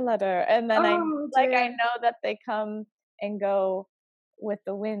nature letter, and then I know that they come and go with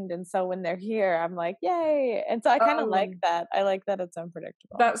the wind, and so when they're here I'm like, yay. And so I kind of like that. I like that it's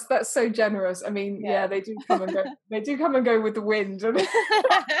unpredictable. That's so generous. I mean, yeah, they do come and go. They do come and go with the wind. And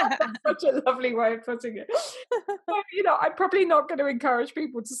such a lovely way of putting it. But, I'm probably not going to encourage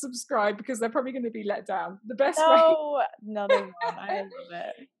people to subscribe, because they're probably going to be let down. The best way. No, they won't. I love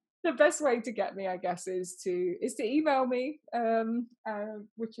it. The best way to get me, I guess, is to email me,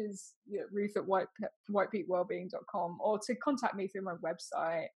 which is Ruth at whitepeakwellbeing.com, or to contact me through my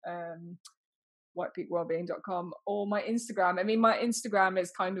website, whitepeakwellbeing.com, or my Instagram. I mean, my Instagram is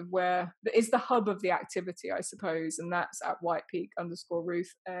kind of where is the hub of the activity, I suppose, and that's at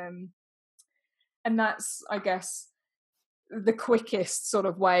whitepeak_Ruth, and that's, I guess, the quickest sort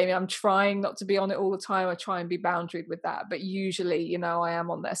of way. I mean, I'm trying not to be on it all the time. I try and be boundaried with that, but usually, I am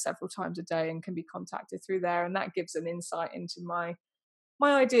on there several times a day and can be contacted through there, and that gives an insight into my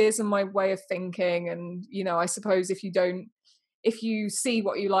ideas and my way of thinking. And I suppose if you see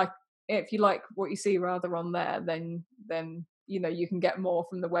what you like, if you like what you see rather on there, then you can get more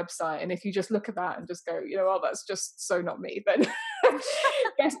from the website. And if you just look at that and just go, oh, that's just so not me, then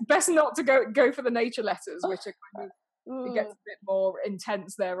best not to go for the nature letters, which are kind of, it gets a bit more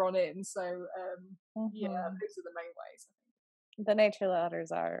intense there on in. So those are the main ways, I think. The nature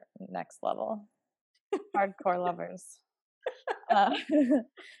letters are next level. Hardcore lovers.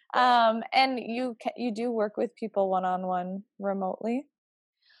 And you do work with people one-on-one remotely?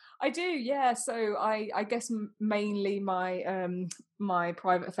 I do, yeah. So I guess mainly my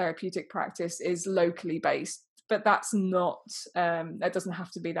private therapeutic practice is locally based, but that's not that doesn't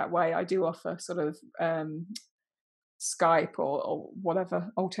have to be that way. I do offer sort of Skype or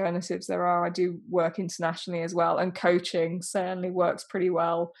whatever alternatives there are. I do work internationally as well, and coaching certainly works pretty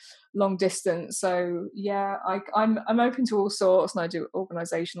well long distance. So yeah, I'm open to all sorts, and I do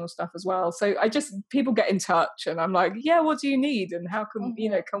organizational stuff as well. So people get in touch, and I'm like, yeah, what do you need, and how can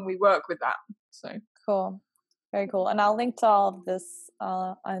can we work with that? So cool, very cool. And I'll link to all of this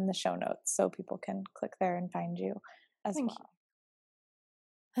in the show notes so people can click there and find you as well.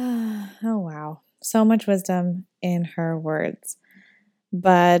 Oh wow, so much wisdom in her words.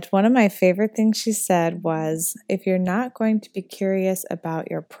 But one of my favorite things she said was, if you're not going to be curious about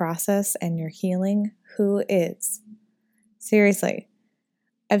your process and your healing, who is? Seriously,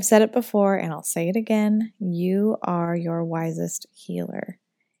 I've said it before and I'll say it again. You are your wisest healer.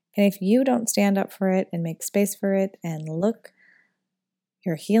 And if you don't stand up for it and make space for it and look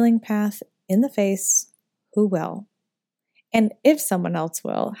your healing path in the face, who will? And if someone else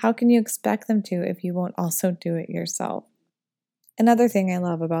will, how can you expect them to if you won't also do it yourself? Another thing I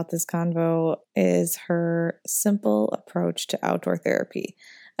love about this convo is her simple approach to outdoor therapy,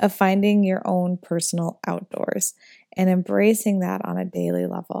 of finding your own personal outdoors and embracing that on a daily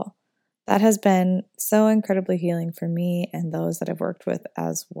level. That has been so incredibly healing for me and those that I've worked with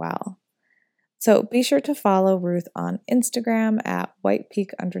as well. So be sure to follow Ruth on Instagram at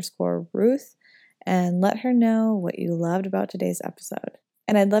whitepeak_Ruth and let her know what you loved about today's episode.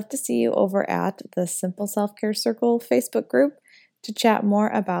 And I'd love to see you over at the Simple Self-Care Circle Facebook group to chat more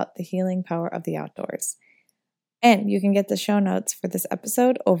about the healing power of the outdoors. And you can get the show notes for this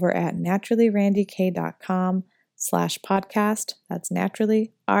episode over at naturallyrandik.com/podcast. That's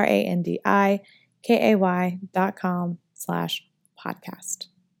naturally, RANDIKAY.com/podcast.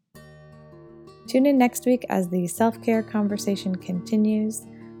 Tune in next week as the self-care conversation continues.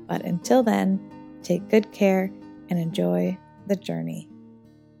 But until then, take good care and enjoy the journey.